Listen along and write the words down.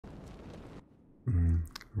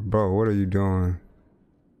Bro, what are you doing?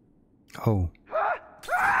 Oh.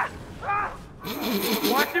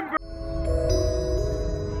 Watch him, bro.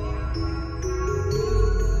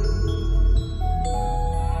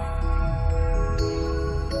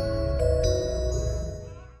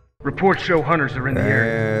 Reports show hunters are in the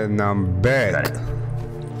area. And I'm back.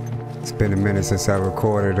 It's been a minute since I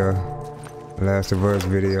recorded a Last of Us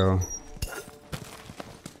video.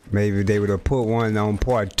 Maybe they would have put one on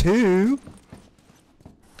part 2.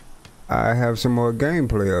 I have some more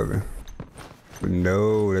gameplay of it. But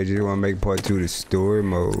no, they just want to make part 2 the story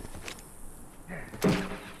mode.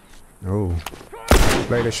 No.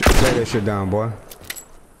 Lay that shit down, boy.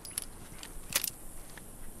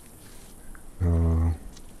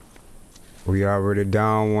 We already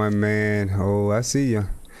down one man. Oh, I see you.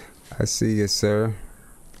 I see you, sir.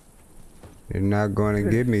 You're not gonna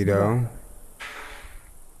get me though.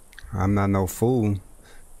 I'm not no fool.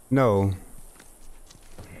 No.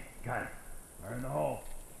 Got it. Fire in the hole.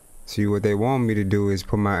 See, what they want me to do is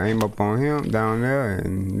put my aim up on him down there,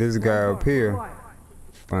 and this guy up here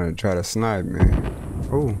gonna try to snipe me.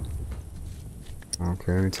 Oh.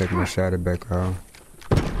 Okay, let me take my shot back off.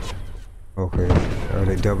 Okay. Oh,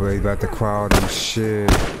 they about to crawl them shit.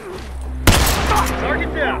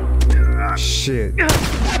 Target down. Shit. Get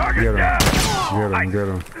him. Get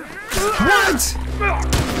him. What?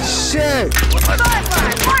 Shit.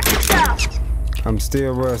 Watch yourself. I'm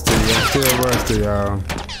still rusty. Y'all.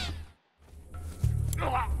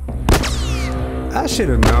 I should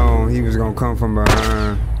have known he was gonna come from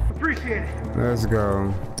behind. Appreciate it. Let's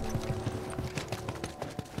go.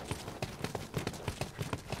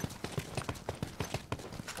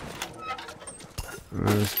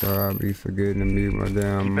 Let's go. I'll be forgetting to mute my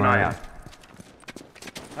damn Keep mic. an eye out.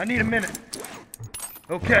 I need a minute.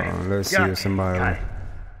 Okay. Let's see if somebody.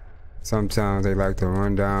 Sometimes they like to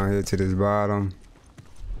run down here to this bottom.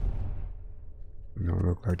 Don't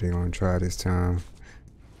look like they're gonna try this time.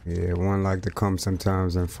 Yeah, one like to come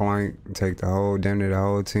sometimes and flank and take the whole, damn near the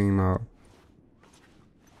whole team out.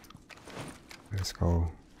 Let's go.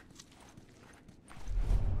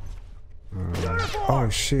 Oh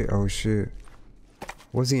shit, oh shit.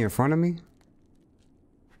 Was he in front of me?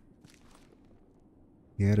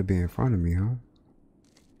 He had to be in front of me, huh?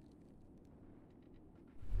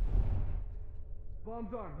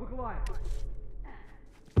 Bombs armed. Look alive.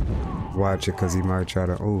 Watch it, cause he might try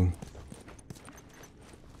to. Ooh.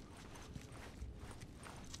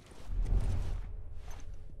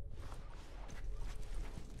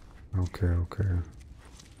 Okay.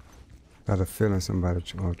 Got a feeling somebody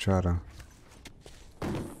gonna try to.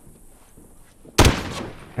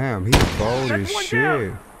 Damn, he's bold as shit.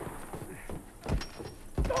 Down.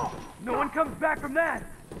 Oh, no one comes back from that.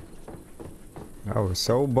 That was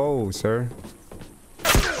so bold, sir.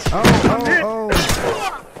 Oh.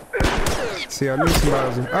 See, I knew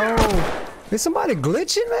somebody was. Oh, is somebody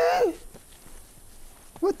glitching, man?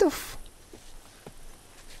 What the f?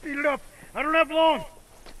 Speed it up. I don't have long.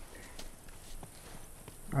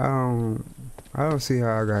 I don't see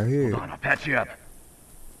how I got hit. Hold on, I'll patch you up.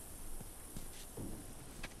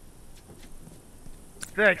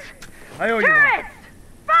 Thanks. I owe you one.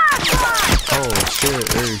 Oh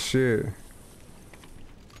shit, hey shit.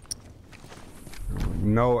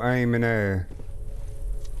 No aiming there.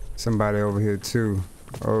 Somebody over here too.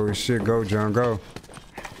 Oh shit, go John, go.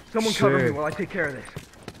 Someone cover me while I take care of this.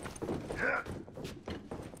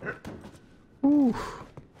 Ooh.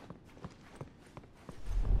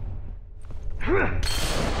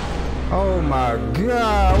 Oh my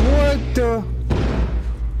god, what the?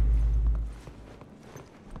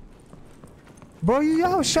 Bro,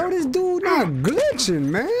 y'all show this dude not glitching,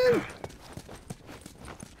 man.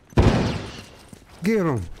 Get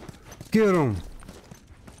him.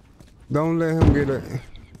 Don't let him get it.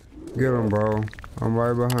 Get him, bro. I'm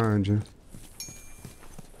right behind you.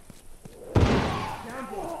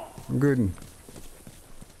 Good.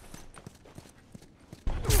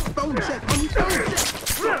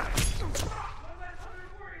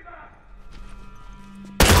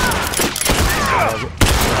 I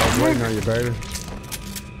was waiting on you, baby.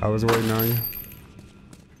 I was waiting on you.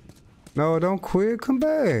 No, don't quit. Come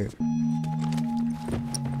back.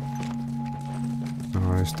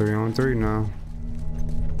 Oh, it's 3-on-3 now.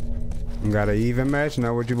 Got an even match.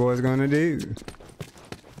 Know what you boys gonna do?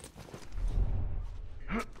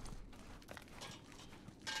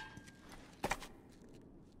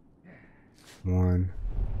 One.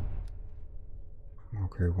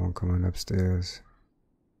 Okay, one coming upstairs.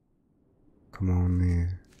 Come on,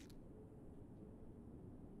 man.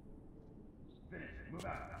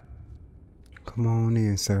 Come on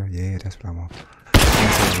in, sir. Yeah, that's what I want.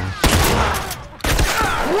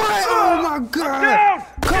 god! Down!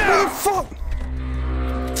 Come the fuck!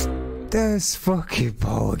 That's fucking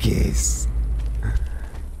bogus.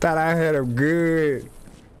 Thought I had him good.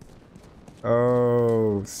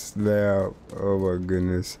 Oh snap! Oh my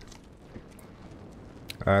goodness!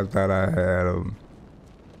 I thought I had him.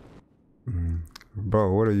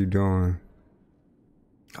 Bro, what are you doing?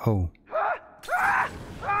 Oh.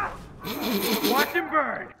 Watch him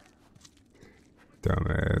burn.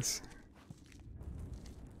 Dumbass.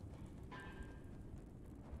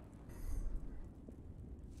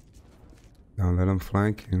 Don't let him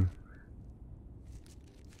flank you.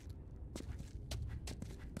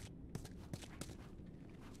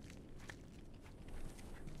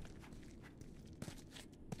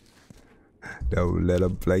 Don't let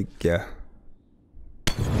him flank ya.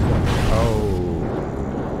 Oh.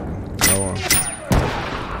 No.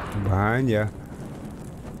 Behind ya.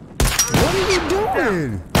 What are you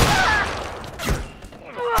doing?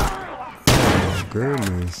 Oh,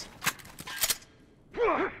 goodness.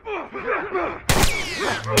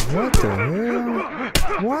 What the hell?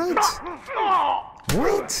 What?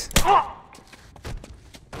 What?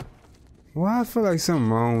 Why I feel like something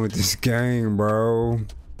wrong with this game, bro?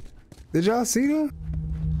 Did y'all see that?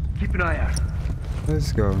 Keep an eye out.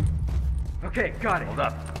 Let's go. Okay, got it. Hold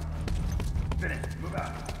up. Finish. Move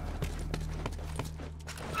out.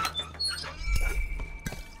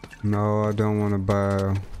 No, I don't want to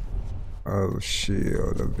buy a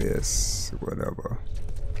shield, a vest, whatever.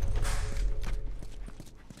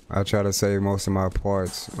 I try to save most of my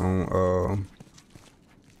parts on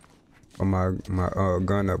my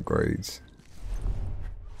gun upgrades.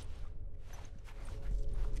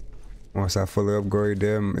 Once I fully upgrade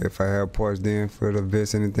them, if I have parts then for the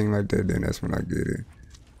vest, anything like that, then that's when I get it.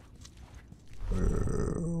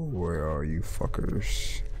 Where are you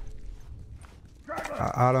fuckers?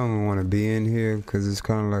 I don't want to be in here because it's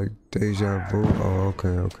kind of like deja vu. Oh, okay,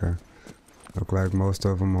 okay. Look like most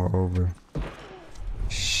of them are over.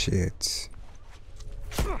 Shit.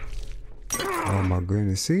 Oh my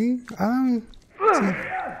goodness. See? I don't... See?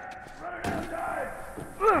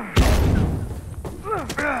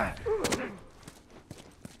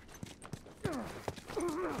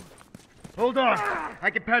 Hold on. I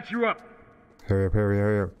can patch you up. Hurry up, hurry,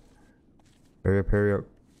 hurry up. Hurry up, hurry up.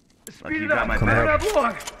 Speed it up. Come I don't up. have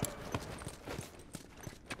long.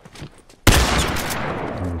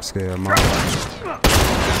 I'm scared, mom.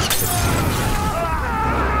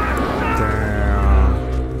 Damn.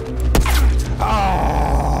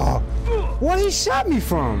 Oh! What he shot me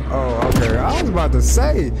from? Oh, okay. I was about to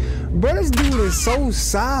say, but this dude is so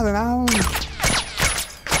silent. I don't...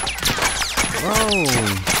 Oh.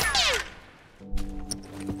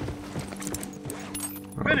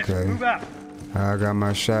 Finish. Okay. Move out. I got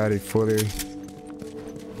my shotty fully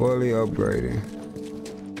upgraded.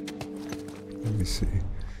 Let me see.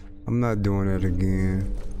 I'm not doing it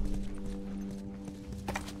again.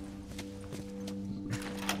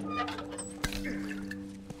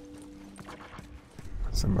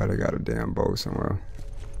 Somebody got a damn bow somewhere.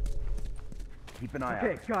 Keep an eye out.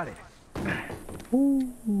 Okay, got it.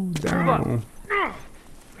 Ooh, down.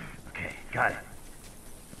 Okay, got it.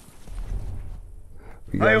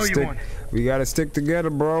 We gotta stick together,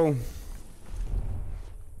 bro.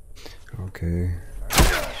 Okay.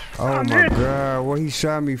 Oh my god, where he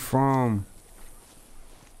shot me from?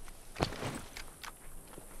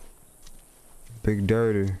 Big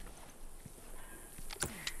Dirty.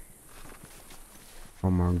 Oh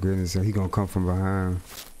my goodness, he gonna come from behind.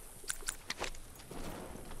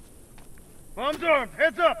 Bombs armed.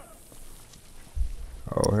 Heads up.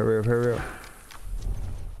 Oh, hurry up, hurry up.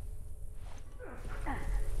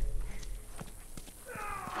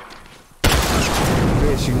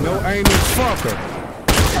 Miss, you know aiming fucker.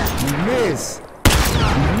 You miss.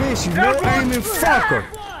 You miss, you know aiming fucker.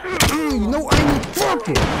 You know aiming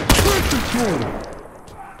fucker. What the fuck?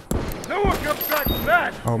 No one comes back from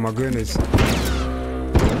that. Oh my goodness.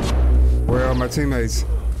 Where are my teammates?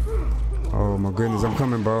 Oh my goodness, I'm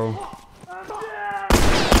coming, bro.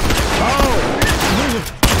 Oh!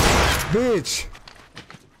 Bitch!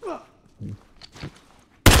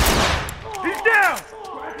 He's down.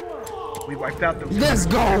 We wiped out those. Let's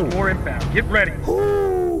go! More inbound. Get ready.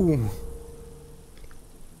 Ooh.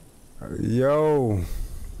 Yo.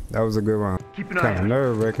 That was a good one. Keep an eye Kind of out.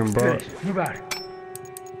 nerve-wracking, bro. Finish. Move out.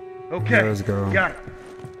 Okay. Let's go. Got it.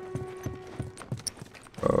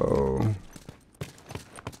 Oh.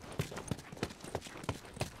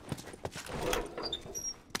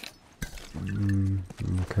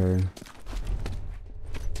 Okay.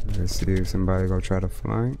 Let's see if somebody gonna try to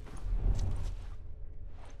flank.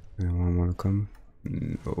 Anyone wanna come?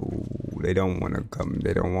 No, they don't want to come.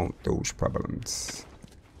 They don't want those problems.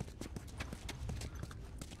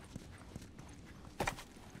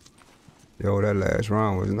 Yo, that last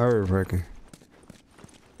round was nerve-wracking.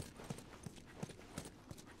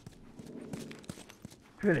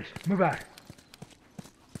 Finished. Move out.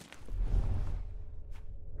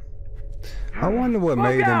 I wonder what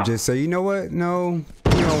made them just say, you know what? No,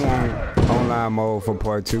 we don't want online mode for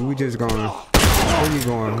part 2. We just gonna. Where you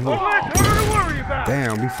going?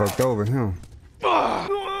 Damn, we fucked over him.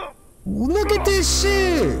 Look at this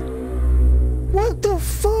shit! What the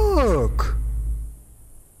fuck?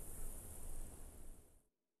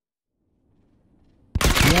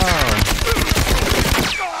 Wow.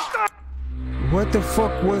 What the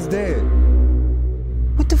fuck was that?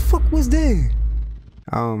 What the fuck was that?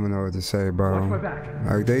 I don't even know what to say, bro.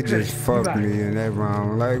 Like, they just fucked me in that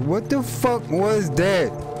round. Like, what the fuck was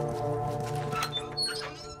that?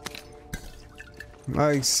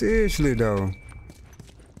 Like, seriously, though.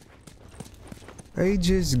 They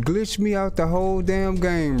just glitched me out the whole damn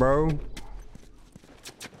game, bro.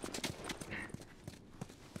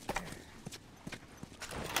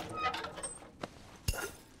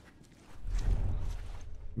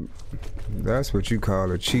 That's what you call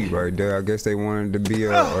a cheat right there. I guess they wanted to be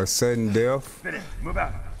a sudden death. Finish. Move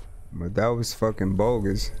out. But that was fucking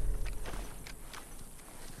bogus.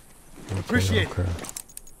 Appreciate it.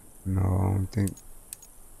 No, I don't think.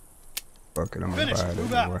 Fuck it, I'm gonna buy it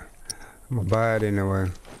Move anyway. out. I'm gonna buy it anyway.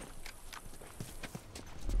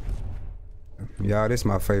 Y'all, this is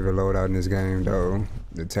my favorite loadout in this game, though.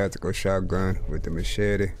 The tactical shotgun with the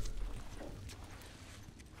machete.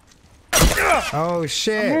 Oh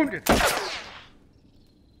shit! I'm wounded.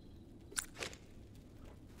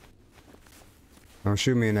 Don't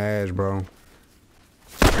shoot me in the ass, bro.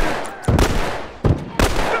 Fire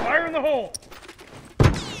in the hole.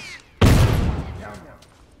 Down now.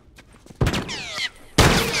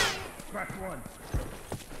 Crack one.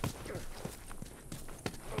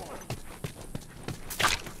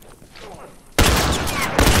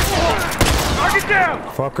 Knock it down.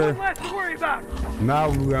 Fucker. Less to worry about.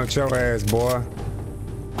 Now we got your ass, boy.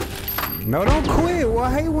 No, don't quit. Well,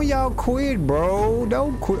 I hate when y'all quit, bro.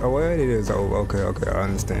 Don't quit. Oh, well, it is over. Okay, okay. I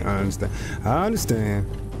understand. I understand. I understand.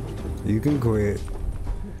 You can quit.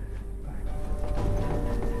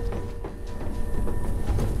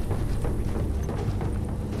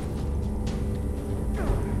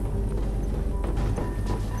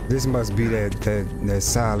 This must be that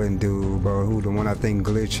silent dude, bro. Who the one I think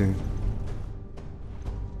glitching.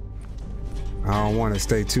 I don't want to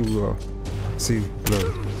stay too low. See,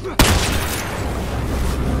 look.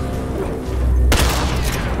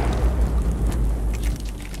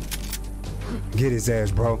 Get his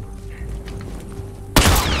ass, bro.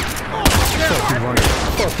 Fuck you running.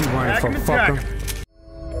 Fuck you running for fucker.